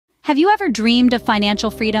Have you ever dreamed of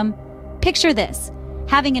financial freedom? Picture this: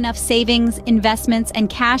 having enough savings, investments, and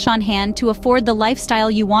cash on hand to afford the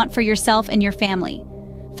lifestyle you want for yourself and your family.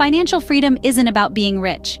 Financial freedom isn't about being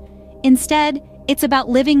rich. Instead, it's about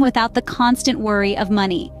living without the constant worry of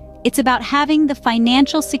money. It's about having the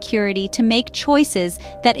financial security to make choices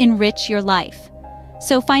that enrich your life.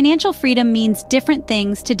 So financial freedom means different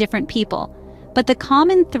things to different people, but the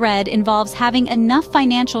common thread involves having enough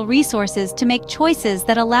financial resources to make choices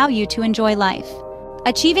that allow you to enjoy life.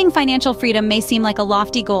 Achieving financial freedom may seem like a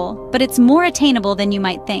lofty goal, but it's more attainable than you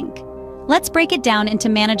might think. Let's break it down into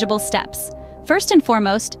manageable steps. First and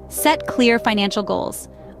foremost, set clear financial goals.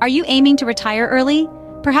 Are you aiming to retire early?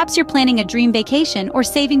 Perhaps you're planning a dream vacation or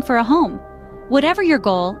saving for a home. Whatever your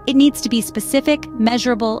goal, it needs to be specific,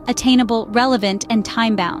 measurable, attainable, relevant, and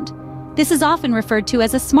time-bound. This is often referred to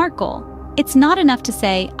as a SMART goal. It's not enough to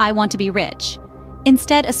say, I want to be rich.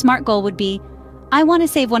 Instead, a SMART goal would be, I want to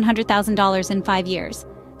save $100,000 in 5 years.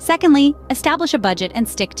 Secondly, establish a budget and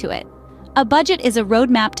stick to it. A budget is a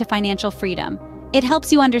roadmap to financial freedom. It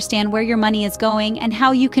helps you understand where your money is going and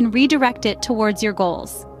how you can redirect it towards your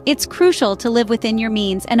goals. It's crucial to live within your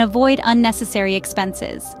means and avoid unnecessary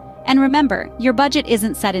expenses. And remember, your budget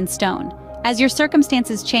isn't set in stone. As your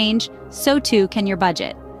circumstances change, so too can your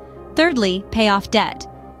budget. Thirdly, pay off debt.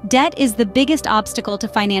 Debt is the biggest obstacle to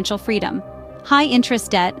financial freedom. High-interest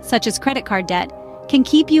debt, such as credit card debt, can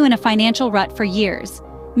keep you in a financial rut for years.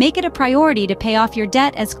 Make it a priority to pay off your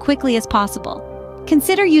debt as quickly as possible.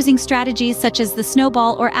 Consider using strategies such as the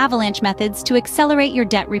snowball or avalanche methods to accelerate your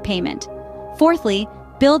debt repayment. Fourthly,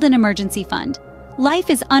 build an emergency fund. Life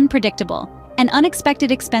is unpredictable, and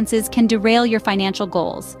unexpected expenses can derail your financial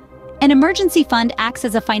goals. An emergency fund acts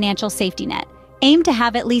as a financial safety net. Aim to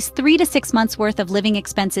have at least 3 to 6 months' worth of living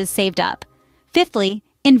expenses saved up. Fifthly,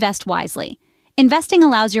 invest wisely. Investing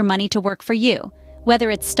allows your money to work for you. Whether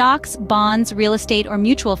it's stocks, bonds, real estate, or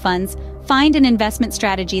mutual funds, find an investment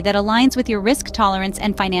strategy that aligns with your risk tolerance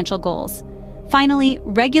and financial goals. Finally,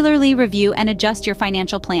 regularly review and adjust your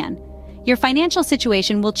financial plan. Your financial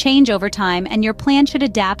situation will change over time, and your plan should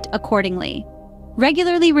adapt accordingly.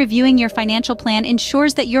 Regularly reviewing your financial plan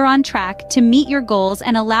ensures that you're on track to meet your goals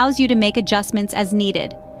and allows you to make adjustments as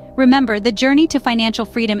needed. Remember, the journey to financial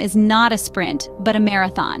freedom is not a sprint, but a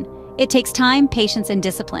marathon. It takes time, patience, and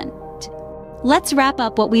discipline. Let's wrap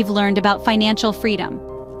up what we've learned about financial freedom.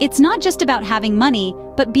 It's not just about having money,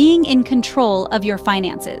 but being in control of your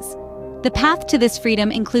finances. The path to this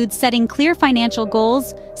freedom includes setting clear financial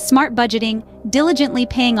goals, smart budgeting, diligently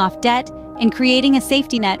paying off debt, and creating a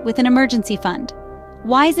safety net with an emergency fund.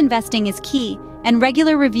 Wise investing is key, and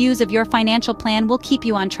regular reviews of your financial plan will keep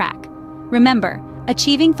you on track. Remember,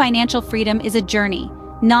 achieving financial freedom is a journey,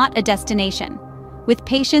 not a destination. With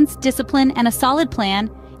patience, discipline, and a solid plan,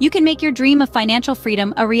 you can make your dream of financial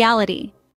freedom a reality.